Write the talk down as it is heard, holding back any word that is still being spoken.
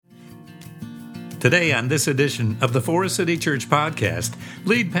Today on this edition of the Forest City Church podcast,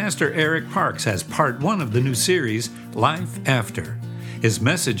 lead pastor Eric Parks has part one of the new series, Life After. His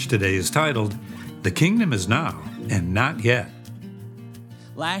message today is titled, The Kingdom is Now and Not Yet.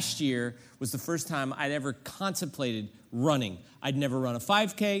 Last year was the first time I'd ever contemplated running. I'd never run a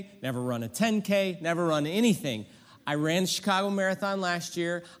 5K, never run a 10K, never run anything. I ran the Chicago Marathon last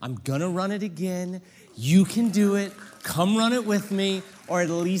year. I'm going to run it again. You can do it. Come run it with me, or at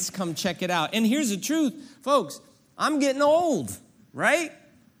least come check it out. And here's the truth, folks. I'm getting old, right?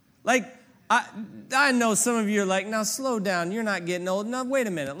 I know some of you are like, now slow down. You're not getting old. No, wait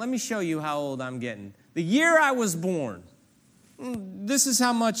a minute. Let me show you how old I'm getting. The year I was born, this is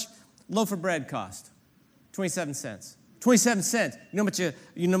how much loaf of bread cost. 27 cents. 27 cents.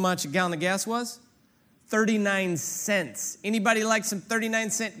 You know how much a gallon of gas was? 39 cents. Anybody like some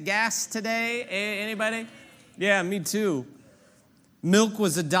 39-cent gas today? Anybody? Yeah, me too. Milk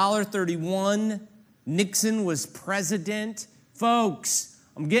was $1.31. Nixon was president. Folks,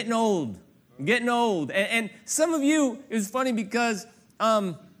 I'm getting old. And some of you, it was funny because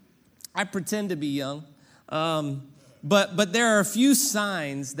I pretend to be young. But there are a few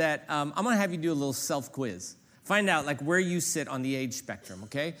signs that I'm going to have you do a little self-quiz. Find out where you sit on the age spectrum,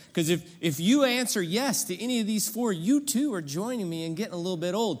 okay? Because if you answer yes to any of these four, you too are joining me and getting a little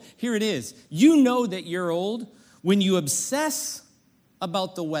bit old. Here it is. You know that you're old when you obsess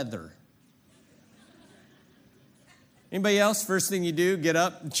about the weather. Anybody else? First thing you do, get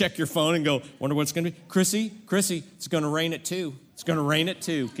up and check your phone and go, wonder what's going to be. Chrissy, it's going to rain at 2. It's going to rain at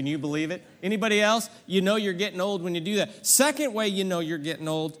 2. Can you believe it? Anybody else? You know you're getting old when you do that. Second way you know you're getting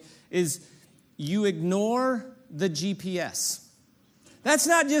old is you ignore the GPS. That's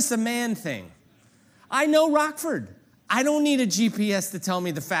not just a man thing. I know Rockford. I don't need a GPS to tell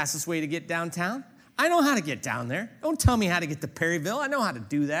me the fastest way to get downtown. I know how to get down there. Don't tell me how to get to Perryville. I know how to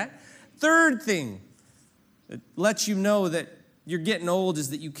do that. Third thing that lets you know that you're getting old is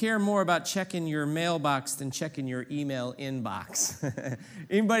that you care more about checking your mailbox than checking your email inbox.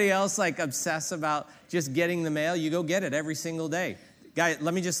 Anybody else obsess about just getting the mail? You go get it every single day. Guy,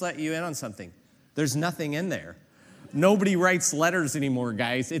 let me just let you in on something. There's nothing in there. Nobody writes letters anymore,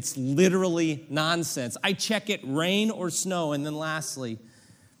 guys. It's literally nonsense. I check it rain or snow. And then lastly,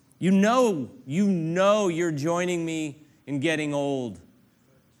 you know you're joining me in getting old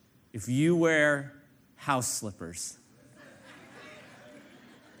if you wear house slippers.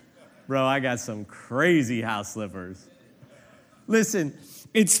 Bro, I got some crazy house slippers. Listen,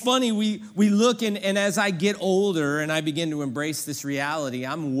 it's funny, we look and as I get older and I begin to embrace this reality,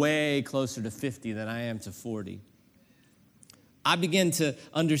 I'm way closer to 50 than I am to 40. I begin to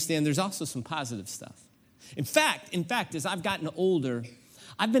understand there's also some positive stuff. In fact, as I've gotten older,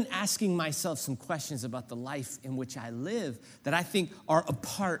 I've been asking myself some questions about the life in which I live that I think are a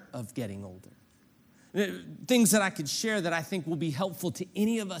part of getting older. Things that I could share that I think will be helpful to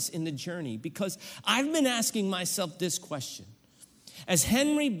any of us in the journey, because I've been asking myself this question. As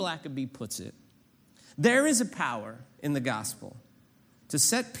Henry Blackaby puts it, there is a power in the gospel to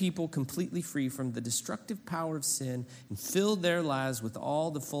set people completely free from the destructive power of sin and fill their lives with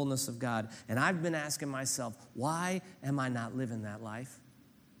all the fullness of God. And I've been asking myself, why am I not living that life?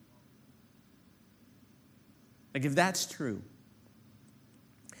 If that's true,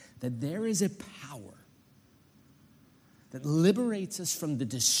 that there is a power that liberates us from the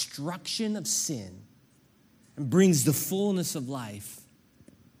destruction of sin and brings the fullness of life,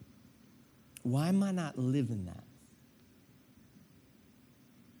 why am I not living that?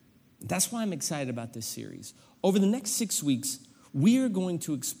 That's why I'm excited about this series. Over the next 6 weeks, we are going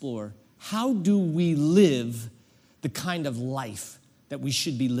to explore how do we live the kind of life that we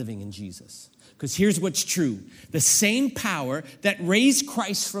should be living in Jesus. Because here's what's true. The same power that raised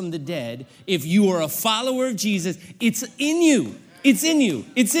Christ from the dead, if you are a follower of Jesus, it's in you. It's in you.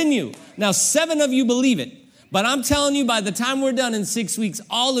 It's in you. Now, 7 of you believe it. But I'm telling you, by the time we're done in 6 weeks,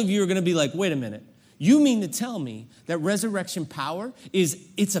 all of you are going to be like, wait a minute. You mean to tell me that resurrection power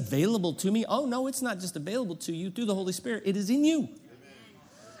it's available to me? Oh, no, it's not just available to you through the Holy Spirit. It is in you. Amen.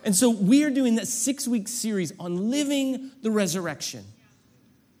 And so we are doing that 6-week series on living the resurrection.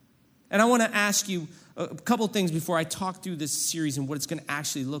 And I want to ask you a couple things before I talk through this series and what it's going to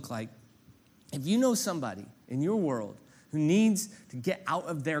actually look like. If you know somebody in your world who needs to get out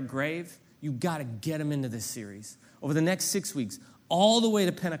of their grave, you've got to get them into this series. Over the next 6 weeks, all the way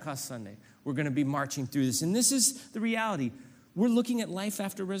to Pentecost Sunday, we're going to be marching through this. And this is the reality. We're looking at life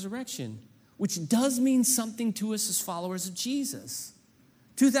after resurrection, which does mean something to us as followers of Jesus.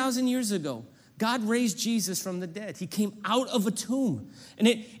 2,000 years ago, God raised Jesus from the dead. He came out of a tomb.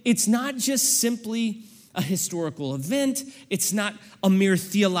 And it's not just simply a historical event. It's not a mere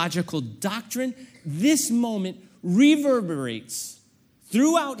theological doctrine. This moment reverberates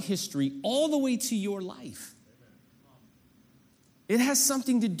throughout history all the way to your life. It has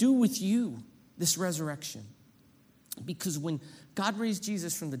something to do with you, this resurrection. Because when God raised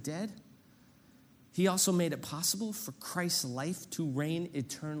Jesus from the dead, he also made it possible for Christ's life to reign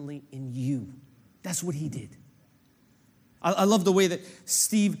eternally in you. That's what he did. I love the way that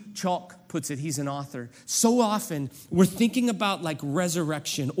Steve Chalk puts it. He's an author. So often we're thinking about like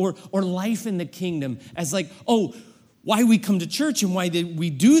resurrection or life in the kingdom as like, oh, why we come to church and why we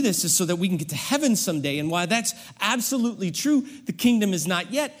do this is so that we can get to heaven someday. And while that's absolutely true, the kingdom is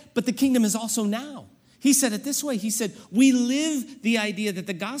not yet, but the kingdom is also now. He said it this way. He said, we live the idea that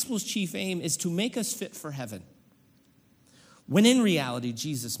the gospel's chief aim is to make us fit for heaven. When in reality,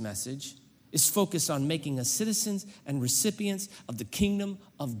 Jesus' message is focused on making us citizens and recipients of the kingdom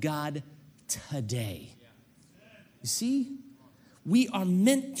of God today. You see, we are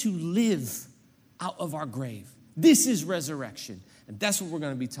meant to live out of our grave. This is resurrection, and that's what we're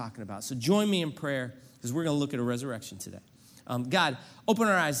going to be talking about. So join me in prayer because we're going to look at a resurrection today. God, open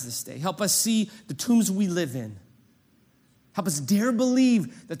our eyes this day. Help us see the tombs we live in. Help us dare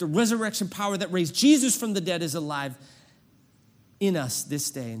believe that the resurrection power that raised Jesus from the dead is alive in us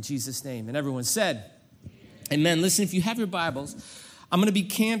this day, in Jesus' name. And everyone said, amen. Listen, if you have your Bibles, I'm going to be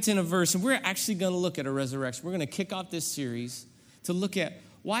camped in a verse, and we're actually going to look at a resurrection. We're going to kick off this series to look at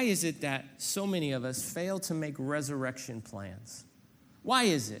why is it that so many of us fail to make resurrection plans? Why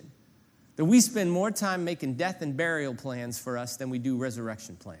is it that we spend more time making death and burial plans for us than we do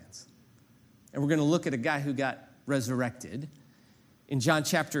resurrection plans? And we're going to look at a guy who got resurrected in John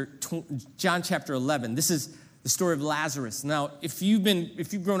chapter 11. This is the story of Lazarus. Now, if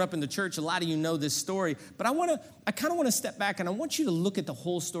you've grown up in the church, a lot of you know this story, but I kind of want to step back and I want you to look at the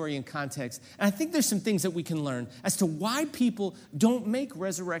whole story in context. And I think there's some things that we can learn as to why people don't make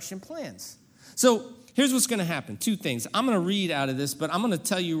resurrection plans. So here's what's going to happen. Two things. I'm going to read out of this, but I'm going to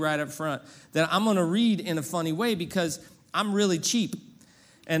tell you right up front that I'm going to read in a funny way because I'm really cheap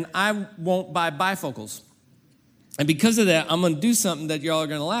and I won't buy bifocals. And because of that, I'm going to do something that y'all are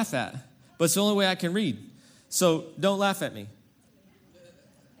going to laugh at, but it's the only way I can read. So don't laugh at me.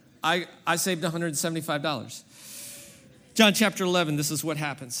 I saved $175. John chapter 11, this is what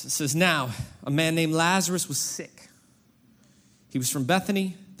happens. It says, now, a man named Lazarus was sick. He was from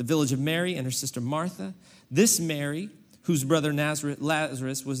Bethany, the village of Mary and her sister Martha. This Mary, whose brother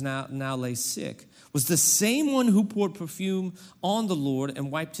Lazarus was now lay sick, was the same one who poured perfume on the Lord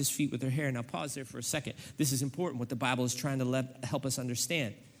and wiped his feet with her hair. Now pause there for a second. This is important, what the Bible is trying to help us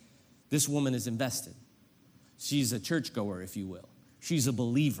understand. This woman is invested. She's a churchgoer, if you will. She's a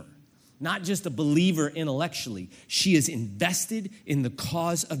believer. Not just a believer intellectually. She is invested in the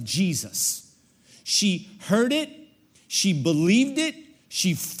cause of Jesus. She heard it. She believed it.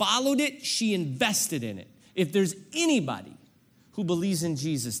 She followed it. She invested in it. If there's anybody who believes in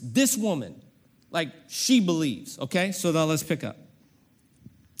Jesus, this woman, like she believes, okay? So now let's pick up.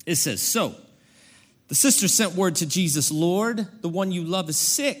 It says, so the sister sent word to Jesus, Lord, the one you love is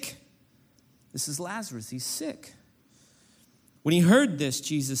sick. This is Lazarus. He's sick. When he heard this,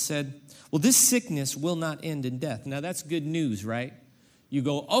 Jesus said, well, this sickness will not end in death. Now, that's good news, right? You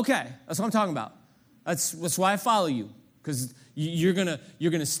go, okay, that's what I'm talking about. That's why I follow you, because you're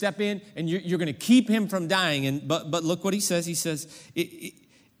gonna step in and you're gonna keep him from dying. But look what he says. He says, it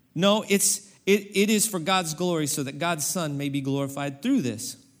is for God's glory, so that God's Son may be glorified through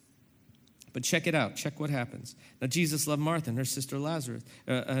this. But check it out. Check what happens. Now, Jesus loved Martha and her sister Lazarus,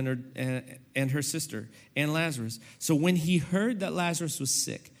 and her sister and Lazarus. So when he heard that Lazarus was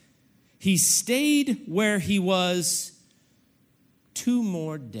sick, he stayed where he was 2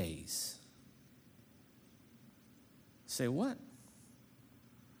 more days. Say what?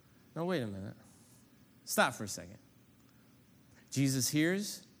 No, wait a minute. Stop for a second. Jesus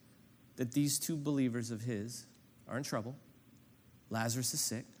hears that these 2 believers of his are in trouble. Lazarus is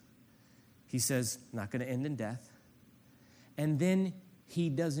sick. He says, not going to end in death. And then he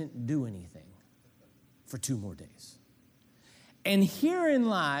doesn't do anything for 2 more days. And herein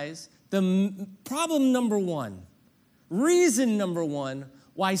lies the problem number 1, reason number 1,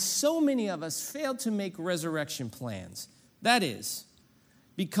 why so many of us fail to make resurrection plans. That is,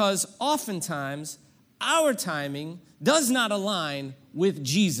 because oftentimes our timing does not align with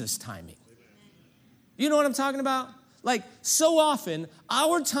Jesus' timing. You know what I'm talking about? Like, so often,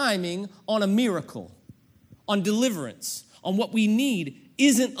 our timing on a miracle, on deliverance, on what we need,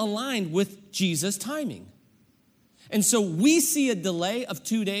 isn't aligned with Jesus' timing. And so we see a delay of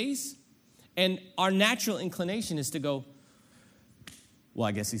 2 days, and our natural inclination is to go, well,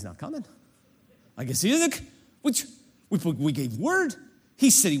 I guess he's not coming. I guess he isn't. We gave word. He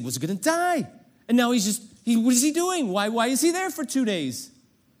said he was going to die. And now what is he doing? Why is he there for 2 days?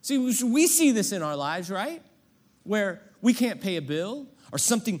 See, we see this in our lives, right? Where we can't pay a bill or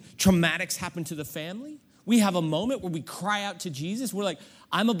something traumatic's happened to the family. We have a moment where we cry out to Jesus. We're like,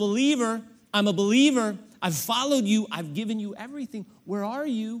 I'm a believer. I'm a believer. I've followed you. I've given you everything. Where are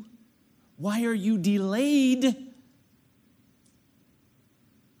you? Why are you delayed?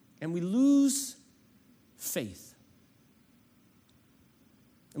 And we lose faith.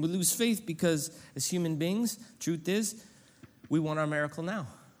 And we lose faith because as human beings, truth is, we want our miracle now.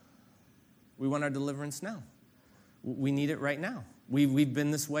 We want our deliverance now. We need it right now. We've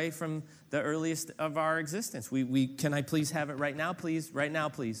been this way from the earliest of our existence. Can I please have it right now, please? Right now,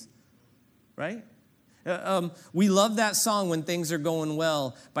 please. Right? We love that song when things are going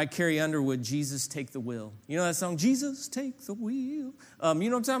well by Carrie Underwood, Jesus Take the Wheel. You know that song, Jesus Take the Wheel? You know what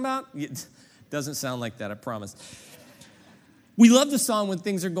I'm talking about? It doesn't sound like that, I promise. We love the song when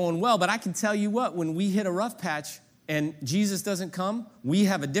things are going well, but I can tell you what, when we hit a rough patch and Jesus doesn't come, we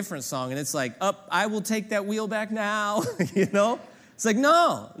have a different song, and it's like, I will take that wheel back now, you know? It's like,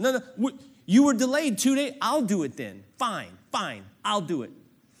 no. You were delayed 2 days. I'll do it then. Fine, I'll do it.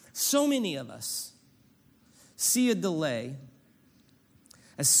 So many of us see a delay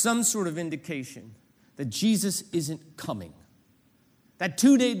as some sort of indication that Jesus isn't coming. That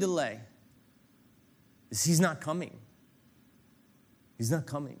 2-day delay is he's not coming. He's not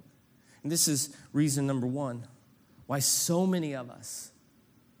coming. And this is reason number one why so many of us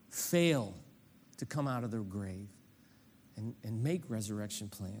fail to come out of their grave and make resurrection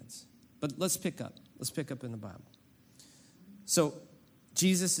plans. But let's pick up. Let's pick up in the Bible. So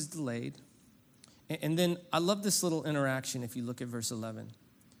Jesus is delayed. And then I love this little interaction if you look at verse 11.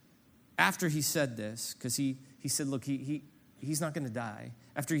 After he said this, because he said, look, he's not going to die.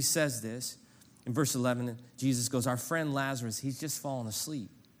 After he says this, in verse 11, Jesus goes, our friend Lazarus, he's just fallen asleep.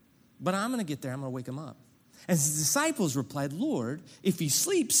 But I'm going to get there. I'm going to wake him up. And his disciples replied, Lord, if he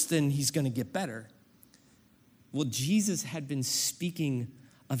sleeps, then he's going to get better. Well, Jesus had been speaking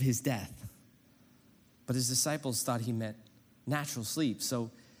of his death. But his disciples thought he meant natural sleep. So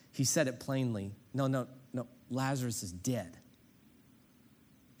he said it plainly. No, Lazarus is dead.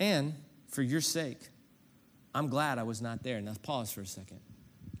 And for your sake, I'm glad I was not there. Now pause for a second.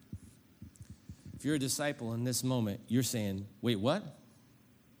 If you're a disciple in this moment, you're saying, wait, what?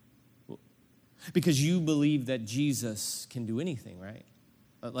 Because you believe that Jesus can do anything, right?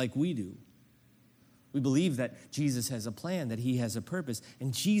 Like we do. We believe that Jesus has a plan, that he has a purpose.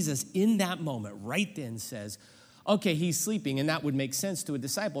 And Jesus, in that moment, right then says, okay, he's sleeping. And that would make sense to a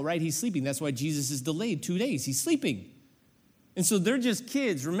disciple, right? He's sleeping. That's why Jesus is delayed 2 days. He's sleeping. And so they're just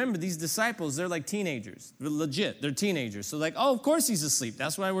kids. Remember, these disciples, they're like teenagers. They're legit. They're teenagers. So like, oh, of course he's asleep.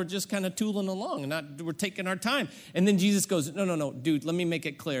 That's why we're just kind of tooling along and we're taking our time. And then Jesus goes, no, dude, let me make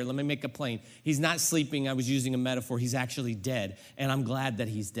it clear. Let me make it plain. He's not sleeping. I was using a metaphor. He's actually dead. And I'm glad that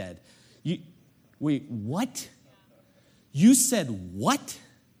he's dead. Wait, what? You said what?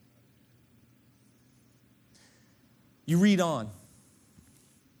 You read on.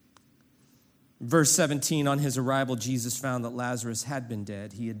 Verse 17, on his arrival, Jesus found that Lazarus had been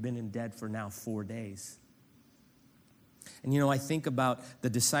dead. He had been dead for now 4 days. And I think about the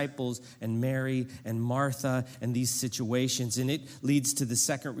disciples and Mary and Martha and these situations, and it leads to the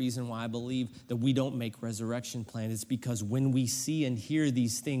second reason why I believe that we don't make resurrection plans. It's because when we see and hear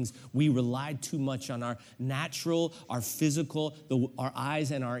these things, we rely too much on our natural, our physical, our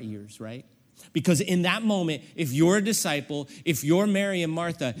eyes and our ears, right? Because in that moment, if you're a disciple, if you're Mary and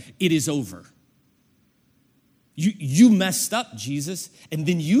Martha, it is over. You messed up, Jesus. And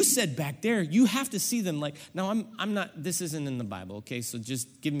then you said back there, you have to see them like, no, I'm not, this isn't in the Bible, okay? So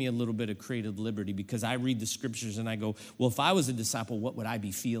just give me a little bit of creative liberty because I read the scriptures and I go, well, if I was a disciple, what would I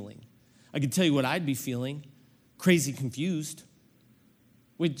be feeling? I can tell you what I'd be feeling. Crazy confused.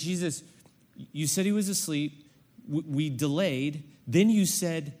 Wait, Jesus, you said he was asleep. We delayed. Then you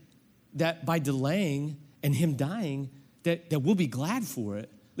said that by delaying and him dying, that we'll be glad for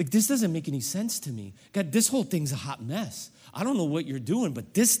it. Like, this doesn't make any sense to me. God, this whole thing's a hot mess. I don't know what you're doing,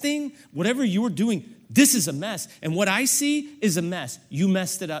 but this thing, whatever you're doing, this is a mess. And what I see is a mess. You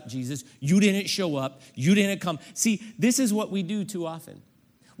messed it up, Jesus. You didn't show up. You didn't come. See, this is what we do too often.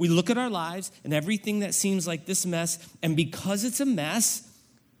 We look at our lives and everything that seems like this mess, and because it's a mess,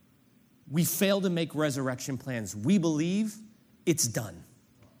 we fail to make resurrection plans. We believe it's done.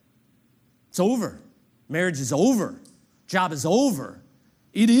 It's over. Marriage is over. Job is over.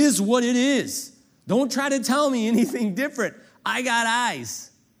 It is what it is. Don't try to tell me anything different. I got eyes.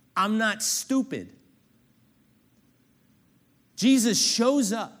 I'm not stupid. Jesus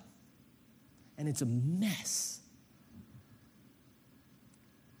shows up and it's a mess.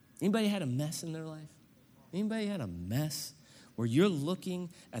 Anybody had a mess in their life? Anybody had a mess where you're looking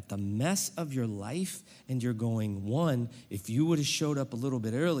at the mess of your life and you're going, one, if you would have showed up a little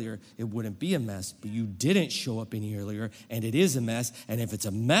bit earlier, it wouldn't be a mess, but you didn't show up any earlier, and it is a mess, and if it's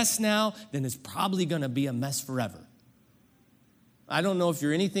a mess now, then it's probably going to be a mess forever. I don't know if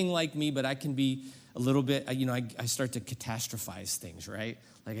you're anything like me, but I can be a little bit, I start to catastrophize things, right?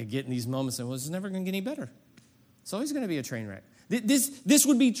 Like I get in these moments and, well, it's never going to get any better. It's always going to be a train wreck. This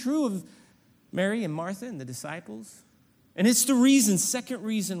would be true of Mary and Martha and the disciples. And it's the second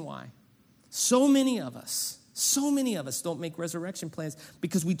reason why so many of us don't make resurrection plans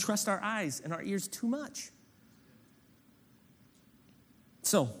because we trust our eyes and our ears too much.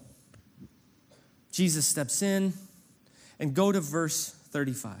 So, Jesus steps in and go to verse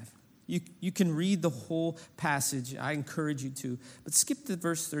 35. You can read the whole passage. I encourage you to. But skip to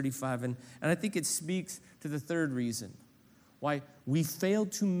verse 35, and I think it speaks to the third reason why we fail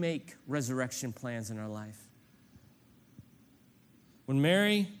to make resurrection plans in our life. When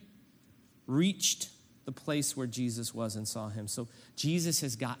Mary reached the place where Jesus was and saw him, so Jesus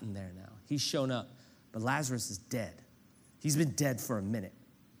has gotten there now. He's shown up, but Lazarus is dead. He's been dead for a minute.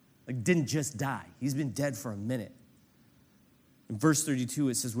 Like, didn't just die. He's been dead for a minute. In verse 32,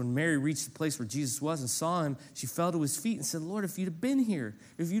 it says, when Mary reached the place where Jesus was and saw him, she fell to his feet and said, Lord, if you'd have been here,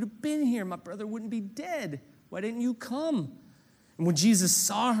 my brother wouldn't be dead. Why didn't you come? And when Jesus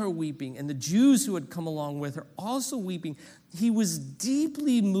saw her weeping, and the Jews who had come along with her also weeping, he was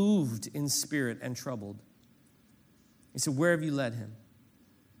deeply moved in spirit and troubled. He said, where have you led him?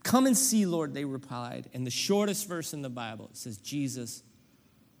 Come and see, Lord, they replied. And the shortest verse in the Bible, it says, Jesus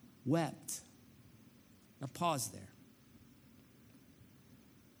wept. Now pause there.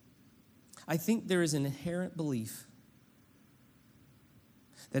 I think there is an inherent belief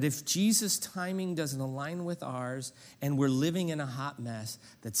that if Jesus' timing doesn't align with ours and we're living in a hot mess,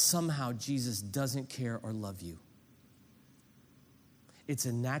 that somehow Jesus doesn't care or love you. It's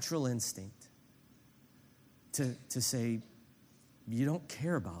a natural instinct to say, you don't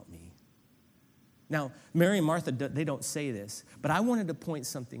care about me. Now, Mary and Martha, they don't say this, but I wanted to point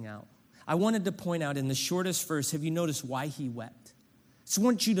something out. I wanted to point out in the shortest verse, have you noticed why he wept? I just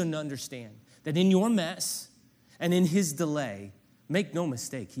want you to understand that in your mess and in his delay, make no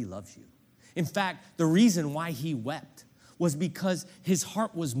mistake, he loves you. In fact, the reason why he wept was because his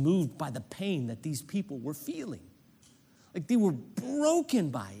heart was moved by the pain that these people were feeling. Like they were broken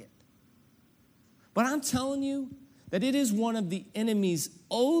by it. But I'm telling you that it is one of the enemy's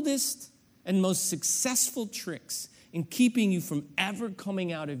oldest and most successful tricks in keeping you from ever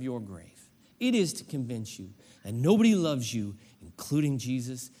coming out of your grave. It is to convince you that nobody loves you, including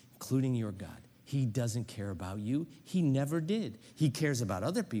Jesus, including your God. He doesn't care about you. He never did. He cares about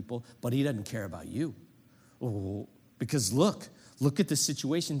other people, but he doesn't care about you. Oh, because look at the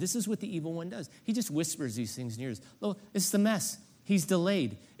situation. This is what the evil one does. He just whispers these things in your ears. Oh, it's the mess. He's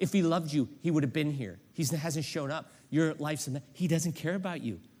delayed. If he loved you, he would have been here. He hasn't shown up. Your life's a mess. He doesn't care about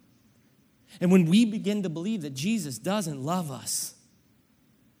you. And when we begin to believe that Jesus doesn't love us,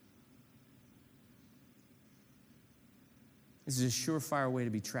 this is a surefire way to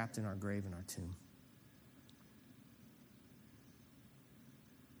be trapped in our grave and our tomb.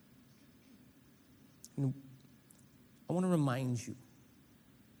 And I want to remind you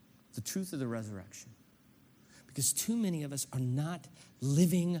the truth of the resurrection, because too many of us are not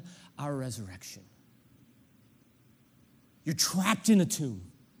living our resurrection. You're trapped in a tomb.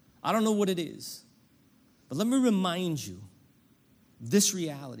 I don't know what it is, but let me remind you this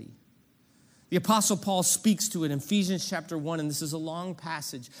reality. The Apostle Paul speaks to it in Ephesians chapter 1, and this is a long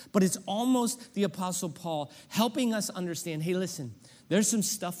passage, but it's almost the Apostle Paul helping us understand, hey, listen, there's some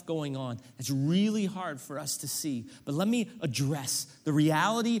stuff going on that's really hard for us to see, but let me address the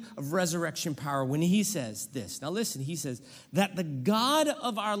reality of resurrection power when he says this. Now listen, he says, that the God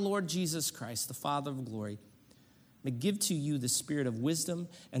of our Lord Jesus Christ, the Father of glory, may give to you the spirit of wisdom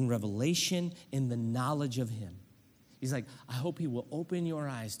and revelation in the knowledge of him. He's like, I hope he will open your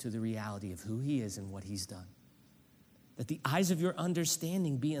eyes to the reality of who he is and what he's done. That the eyes of your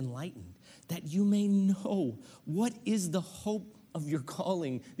understanding be enlightened, that you may know what is the hope of your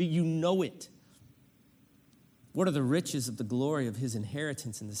calling, that you know it. What are the riches of the glory of his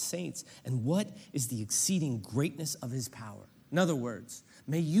inheritance in the saints, and what is the exceeding greatness of his power? In other words,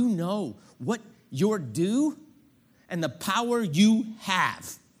 may you know what you're due and the power you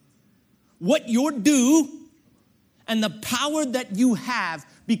have. What you're due and the power that you have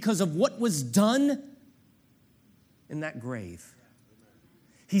because of what was done in that grave.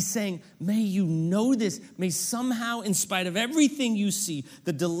 He's saying, may you know this. May somehow, in spite of everything you see,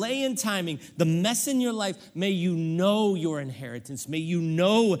 the delay in timing, the mess in your life, may you know your inheritance. May you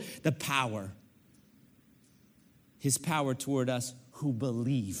know the power. His power toward us who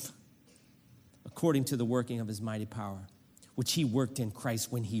believe, according to the working of his mighty power, which he worked in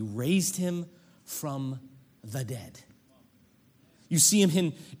Christ when he raised him from the dead. You see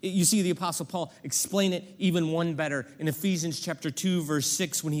the Apostle Paul explain it even one better in Ephesians chapter 2, verse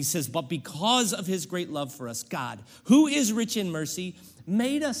 6, when he says, but because of his great love for us, God, who is rich in mercy,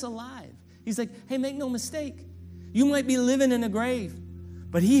 made us alive. He's like, hey, make no mistake. You might be living in a grave,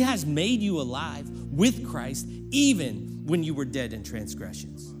 but he has made you alive with Christ, even when you were dead in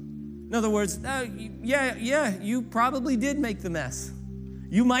transgressions. In other words, you probably did make the mess.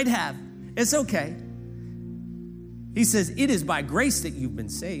 You might have. It's okay. He says, it is by grace that you've been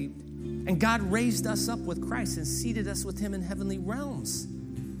saved. And God raised us up with Christ and seated us with him in heavenly realms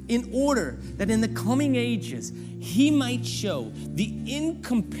in order that in the coming ages, he might show the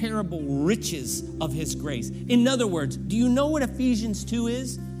incomparable riches of his grace. In other words, do you know what Ephesians 2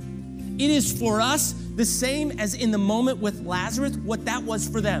 is? It is for us the same as in the moment with Lazarus, what that was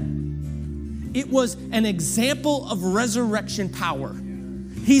for them. It was an example of resurrection power.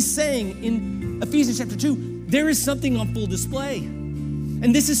 He's saying in Ephesians chapter 2, there is something on full display.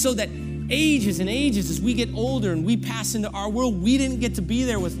 And this is so that ages and ages, as we get older and we pass into our world, we didn't get to be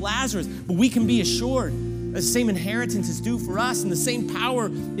there with Lazarus, but we can be assured the same inheritance is due for us and the same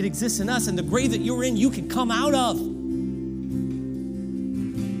power, it exists in us. And the grave that you're in, you can come out of.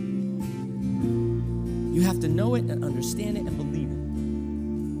 You have to know it and understand it and believe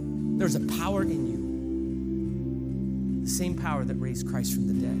it. There's a power in you. The same power that raised Christ from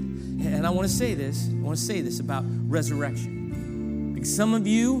the dead. And I want to say this about resurrection. Because some of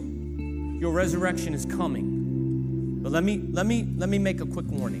you, your resurrection is coming. But let me make a quick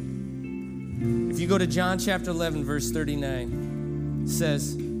warning. If you go to John chapter 11, verse 39, it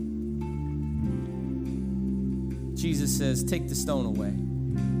says, Jesus says, take the stone away.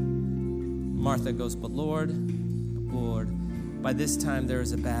 Martha goes, but Lord, by this time there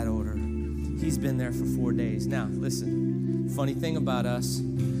is a bad odor. He's been there for 4 days. Now, listen, funny thing about us,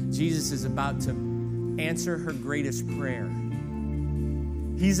 Jesus is about to answer her greatest prayer.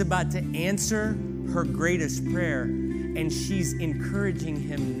 He's about to answer her greatest prayer, and she's encouraging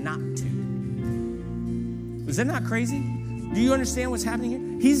him not to. Was that not crazy? Do you understand what's happening here?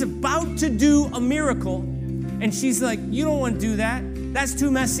 He's about to do a miracle, and she's like, you don't want to do that. That's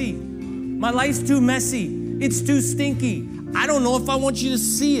too messy. My life's too messy. It's too stinky. I don't know if I want you to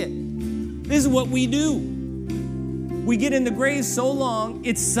see it. This is what we do. We get in the grave so long,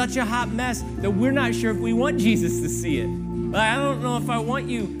 it's such a hot mess that we're not sure if we want Jesus to see it. I don't know if I want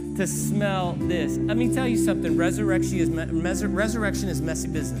you to smell this. Let me tell you something. Resurrection is messy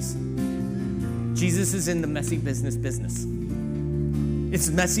business. Jesus is in the messy business. It's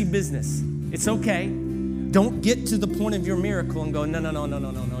messy business. It's okay. Don't get to the point of your miracle and go,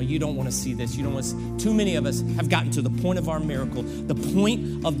 no, you don't want to see this. You don't want to see. Too many of us have gotten to the point of our miracle, the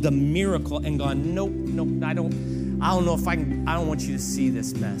point of the miracle, and gone, nope, I don't know if I don't want you to see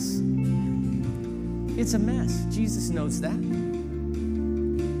this mess. It's a mess. Jesus knows that.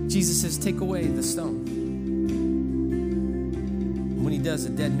 Jesus says, take away the stone. When he does, a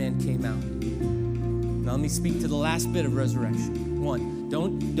dead man came out. Now let me speak to the last bit of resurrection. One,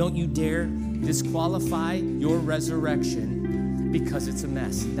 don't you dare disqualify your resurrection because it's a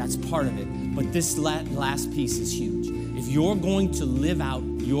mess. That's part of it. But this last piece is huge. If you're going to live out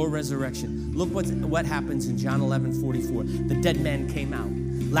your resurrection, look what happens in John 11:44. The dead man came out.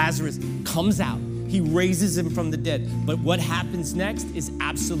 Lazarus comes out. He raises him from the dead. But what happens next is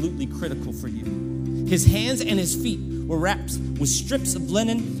absolutely critical for you. His hands and his feet were wrapped with strips of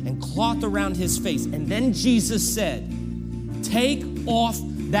linen and cloth around his face. And then Jesus said, take off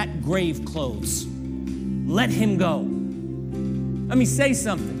that grave clothes. Let him go. Let me say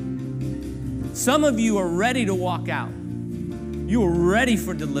something. Some of you are ready to walk out. You are ready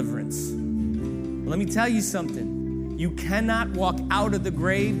for deliverance. Let me tell you something. You cannot walk out of the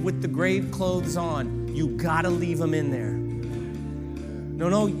grave with the grave clothes on. You gotta leave them in there.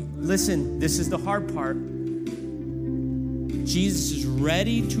 No, listen, this is the hard part. Jesus is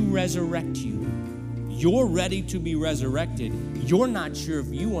ready to resurrect you. You're ready to be resurrected. You're not sure if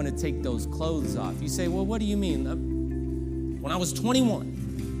you want to take those clothes off. You say, well, what do you mean? When I was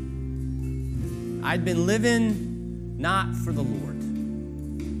 21, I'd been living not for the Lord.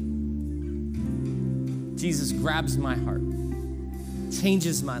 Jesus grabs my heart,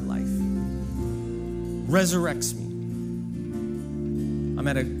 changes my life, resurrects me. I'm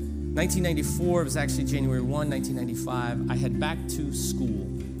at 1994, it was actually January 1, 1995. I head back to school.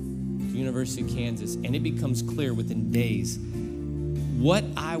 University of Kansas, and it becomes clear within days what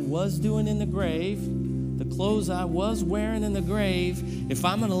I was doing in the grave, the clothes I was wearing in the grave. If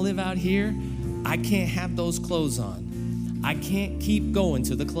I'm going to live out here, I can't have those clothes on. I can't keep going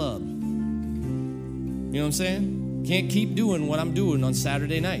to the club. You know what I'm saying? Can't keep doing what I'm doing on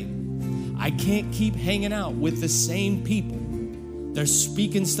Saturday night. I can't keep hanging out with the same people. They're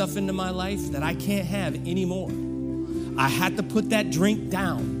speaking stuff into my life that I can't have anymore. I had to put that drink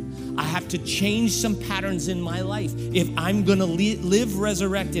down. I have to change some patterns in my life. If I'm going to live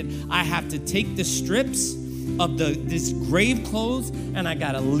resurrected, I have to take the strips of this grave clothes and I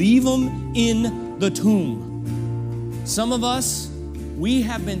got to leave them in the tomb. Some of us, we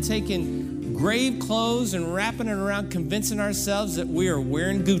have been taking grave clothes and wrapping it around, convincing ourselves that we are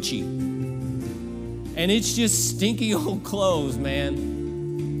wearing Gucci. And it's just stinky old clothes,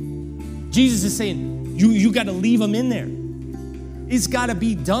 man. Jesus is saying, you got to leave them in there. It's got to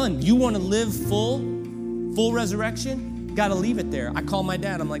be done. You want to live full resurrection? Got to leave it there. I call my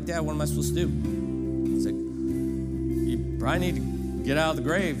dad. I'm like, Dad, what am I supposed to do? He's like, you probably need to get out of the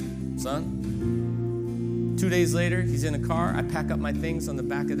grave, son. 2 days later, he's in a car. I pack up my things on the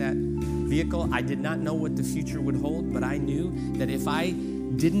back of that vehicle. I did not know what the future would hold, but I knew that if I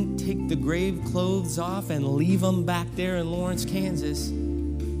didn't take the grave clothes off and leave them back there in Lawrence, Kansas,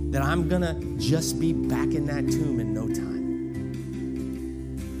 that I'm going to just be back in that tomb in no time.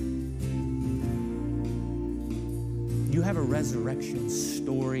 You have a resurrection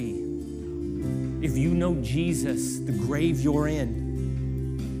story. If you know Jesus, the grave you're in,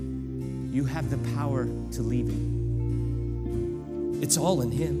 you have the power to leave it. It's all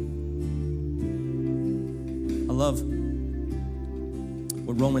in Him. I love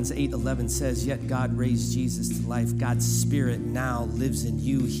what Romans 8:11 says, yet God raised Jesus to life. God's Spirit now lives in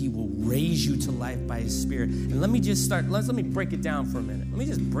you. He will raise you to life by His Spirit. And let me break it down for a minute. Let me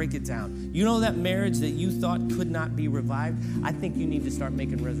just break it down. You know that marriage that you thought could not be revived? I think you need to start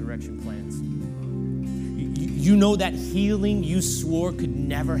making resurrection plans. You know that healing you swore could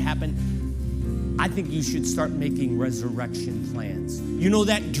never happen? I think you should start making resurrection plans. You know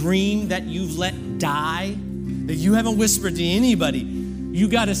that dream that you've let die, that you haven't whispered to anybody? You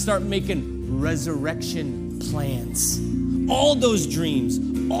got to start making resurrection plans. All those dreams,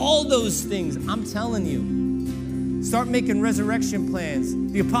 all those things, I'm telling you, start making resurrection plans.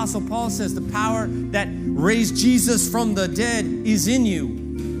 The Apostle Paul says the power that raised Jesus from the dead is in you.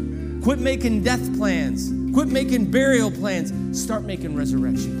 Quit making death plans. Quit making burial plans. Start making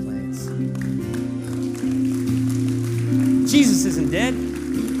resurrection plans. Jesus isn't dead.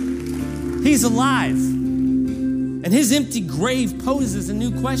 He's alive. And His empty grave poses a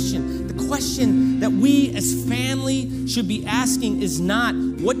new question. The question that we as family should be asking is not,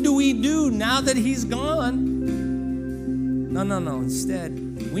 what do we do now that He's gone? No.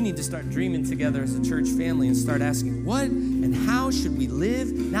 Instead, we need to start dreaming together as a church family and start asking, what and how should we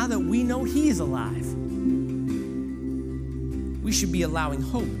live now that we know He's alive? We should be allowing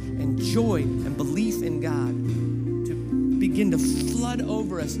hope and joy and belief in God to begin to flood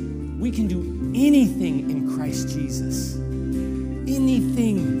over us. We can do anything in Christ Jesus.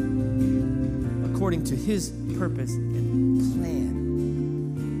 Anything according to His purpose and plan.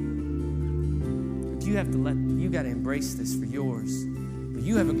 But you got to embrace this for yours. But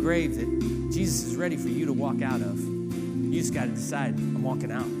you have a grave that Jesus is ready for you to walk out of. You just got to decide, I'm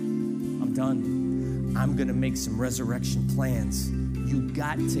walking out. I'm done. I'm going to make some resurrection plans. You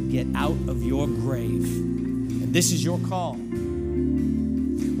got to get out of your grave. And this is your call.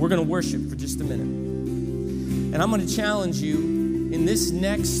 We're going to worship for just a minute. And I'm going to challenge you in this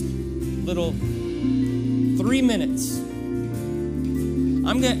next little 3 minutes.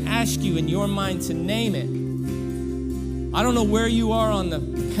 I'm going to ask you in your mind to name it. I don't know where you are on the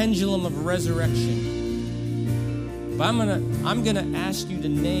pendulum of resurrection. But I'm going to ask you to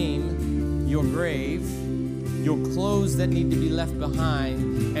name your grave, your clothes that need to be left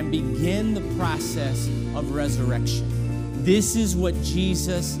behind, and begin the process of resurrection. This is what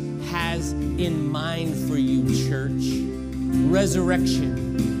Jesus has in mind for you, church.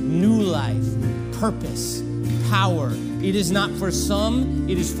 Resurrection, new life, purpose, power. It is not for some,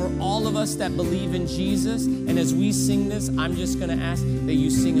 it is for all of us that believe in Jesus. And as we sing this, I'm just going to ask that you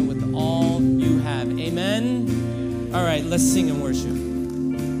sing it with all you have. Amen? All right, let's sing and worship.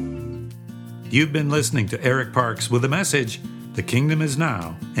 You've been listening to Eric Parks with the message, The Kingdom is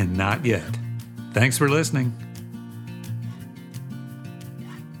Now and Not Yet. Thanks for listening.